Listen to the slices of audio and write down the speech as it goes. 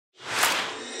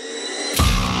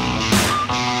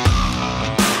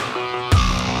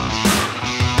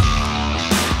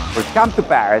Come to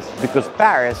Paris because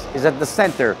Paris is at the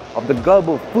center of the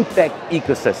global food tech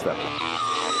ecosystem.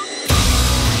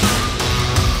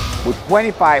 With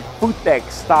 25 food tech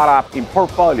startups in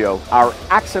portfolio, our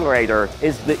accelerator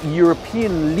is the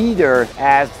European leader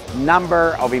as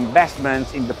number of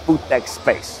investments in the food tech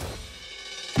space.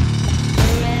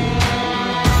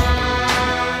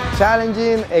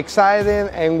 Challenging, exciting,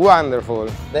 and wonderful.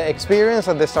 The experience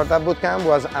at the Startup Bootcamp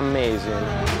was amazing.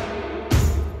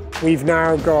 We've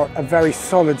now got a very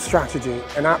solid strategy,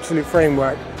 an absolute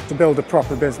framework to build a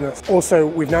proper business. Also,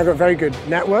 we've now got a very good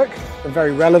network and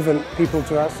very relevant people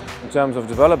to us. In terms of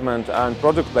development and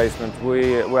product placement,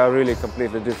 we are really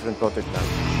completely different project now.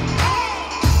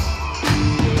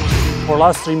 For the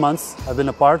last 3 months, I've been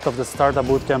a part of the Startup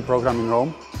Bootcamp program in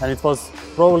Rome, and it was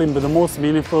probably the most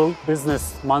meaningful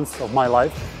business months of my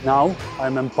life. Now,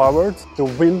 I'm empowered to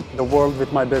win the world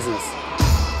with my business.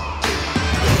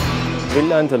 We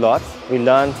learned a lot. We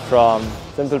learned from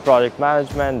simple project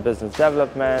management, business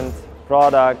development,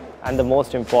 product, and the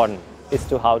most important is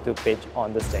to how to pitch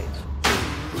on the stage.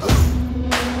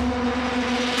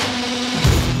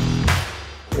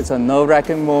 It's a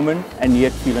nerve-wracking moment and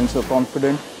yet feeling so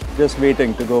confident, just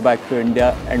waiting to go back to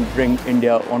India and bring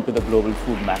India onto the global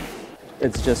food map.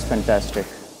 It's just fantastic.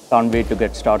 Can't wait to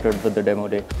get started with the demo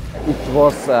day. It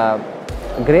was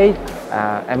great,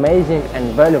 amazing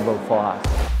and valuable for us.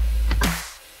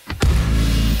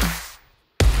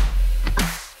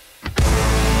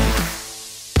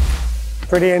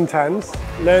 Pretty intense,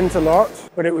 learned a lot,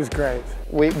 but it was great.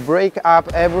 We break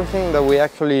up everything that we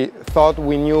actually thought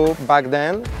we knew back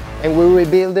then, and we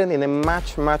rebuild it in a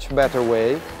much better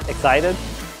way. Excited,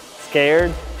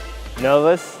 scared,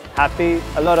 nervous, happy,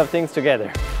 a lot of things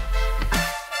together.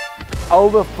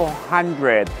 Over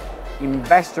 400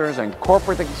 investors and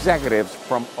corporate executives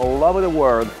from all over the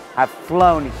world have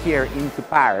flown here into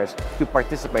Paris to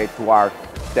participate to our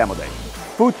demo day.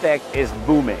 Food tech is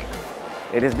booming.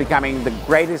 It is becoming the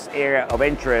greatest area of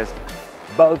interest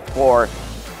both for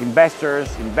investors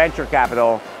in venture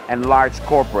capital and large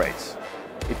corporates.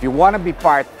 If you want to be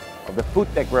part of the food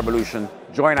tech revolution,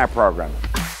 join our program.